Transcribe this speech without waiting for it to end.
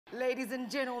Ladies and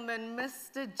gentlemen,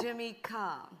 Mr. Jimmy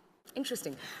Carr.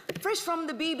 Interesting. Fresh from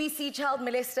the BBC Child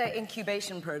Molester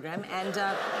Incubation Program and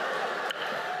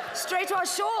straight to our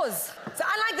shores. So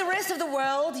unlike the rest of the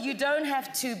world, you don't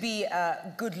have to be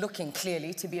good looking,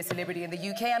 clearly, to be a celebrity in the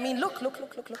UK. I mean, look.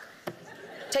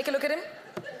 Take a look at him.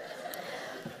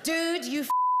 Dude, you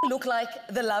look like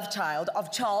the love child of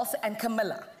Charles and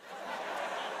Camilla.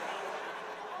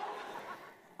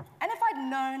 And if I'd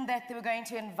known that they were going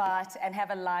to invite and have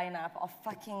a lineup of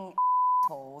fucking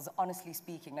assholes, honestly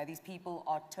speaking, now these people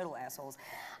are total assholes,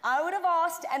 I would have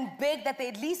asked and begged that they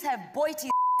at least have boity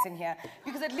in here,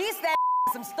 because at least they have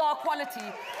some star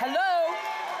quality. Hello?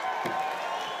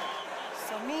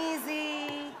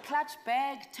 Somizi, clutch,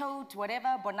 bag, tote,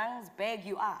 whatever bonang's bag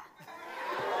you are.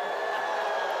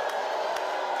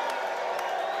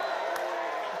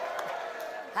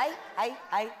 Hi.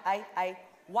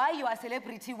 Why you are a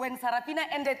celebrity when Sarafina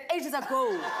ended ages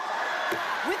ago?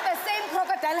 With the same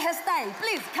crocodile hairstyle.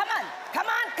 Please, come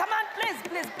on,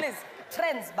 please.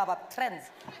 Trends, Baba, trends.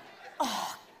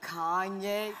 Oh,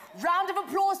 Kanye. Round of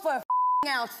applause for a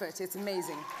outfit. It's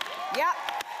amazing. Yeah.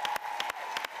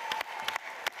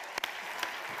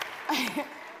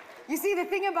 You see, the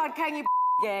thing about Kanye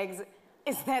gags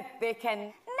is that they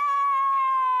can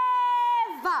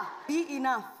never be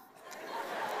enough.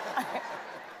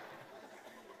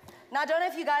 Now, I don't know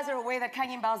if you guys are aware that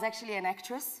Khanyi Mbau is actually an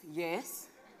actress. Yes.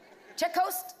 Check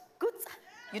coast. Good.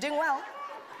 You're doing well.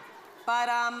 But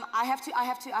I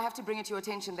have to bring it to your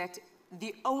attention that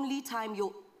the only time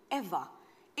you'll ever,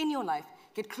 in your life,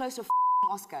 get close to a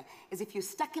Oscar is if you're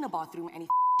stuck in a bathroom and he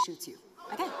shoots you.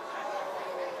 Okay?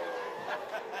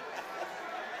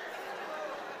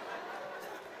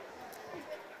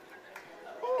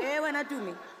 Hey, when I do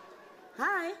me.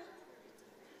 Hi.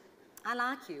 I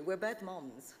like you. We're both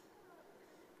moms.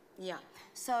 Yeah.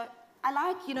 So I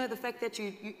like, you know, the fact that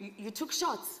you took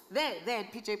shots. There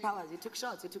at PJ Powers, you took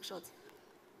shots.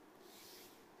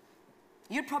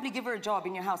 You'd probably give her a job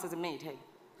in your house as a maid, hey?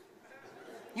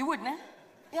 You would, nah?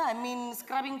 Yeah, I mean,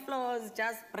 scrubbing floors,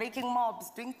 just breaking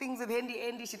mobs, doing things with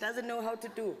Andy she doesn't know how to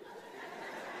do.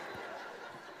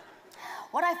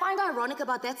 What I find ironic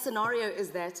about that scenario is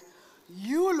that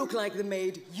you look like the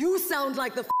maid, you sound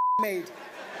like the maid.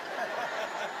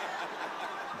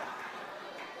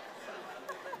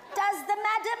 Does the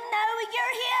madam know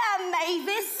you're here,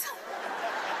 Mavis?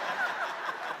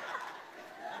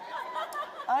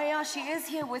 Oh yeah, she is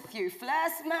here with you.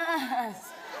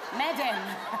 Flismas. Madam.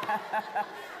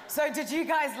 So did you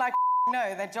guys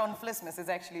know that John Flismas is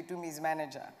actually Dumi's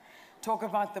manager? Talk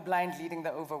about the blind leading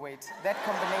the overweight. That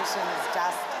combination is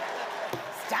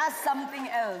just something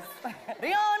else.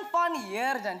 Rian van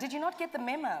Heerden, did you not get the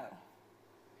memo?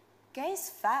 Gay's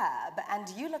fab, and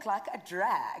you look like a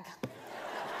drag.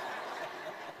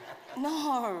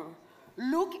 No,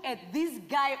 look at this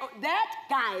guy. That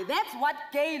guy, that's what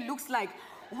gay looks like.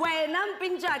 When I'm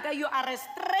Pinjaka, you are a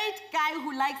straight guy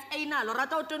who likes anal or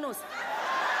ratotonos.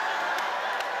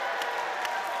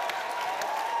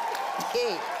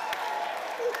 Hey.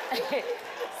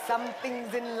 Some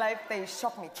things in life, they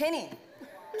shock me. Kenny,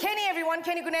 everyone,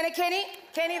 Kenny Kunene,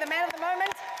 Kenny, the man of the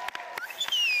moment.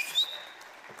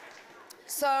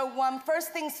 So,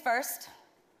 first things first,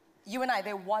 you and I,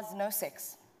 there was no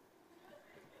sex.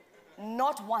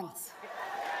 Not once.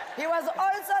 He was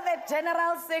also the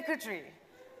General Secretary,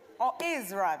 or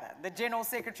is rather, the General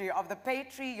Secretary of the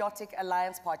Patriotic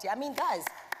Alliance Party. I mean, guys,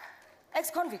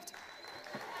 ex-convict.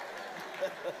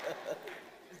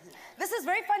 This is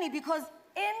very funny because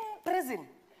in prison,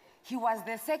 he was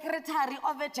the Secretary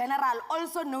of a General,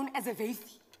 also known as a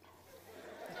Veithi.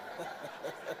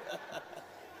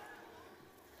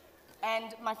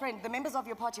 And my friend, the members of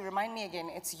your party, remind me again,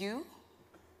 it's you,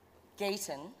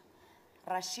 Gayton,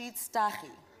 Rashid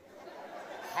Stahi.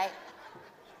 Hi.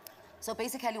 So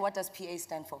basically, what does PA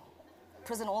stand for?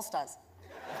 Prison All-Stars.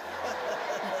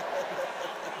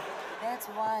 That's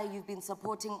why you've been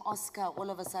supporting Oscar all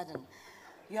of a sudden.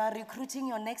 You are recruiting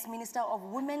your next Minister of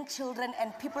Women, Children,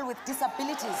 and People with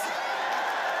Disabilities.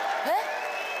 Huh?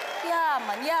 Yeah,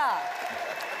 man, yeah.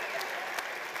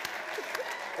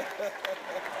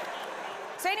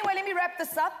 So anyway, let me wrap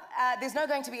this up. There's not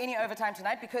going to be any overtime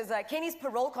tonight because Kenny's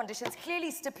parole conditions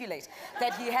clearly stipulate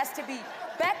that he has to be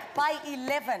back by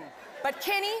 11. But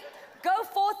Kenny, go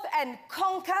forth and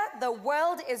conquer. The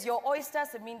world is your oyster.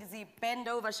 So does he bend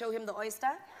over, show him the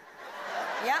oyster?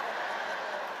 Yeah?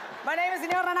 My name is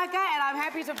Inyo Ranaka, and I'm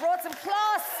happy to bring some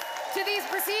class to these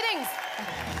proceedings.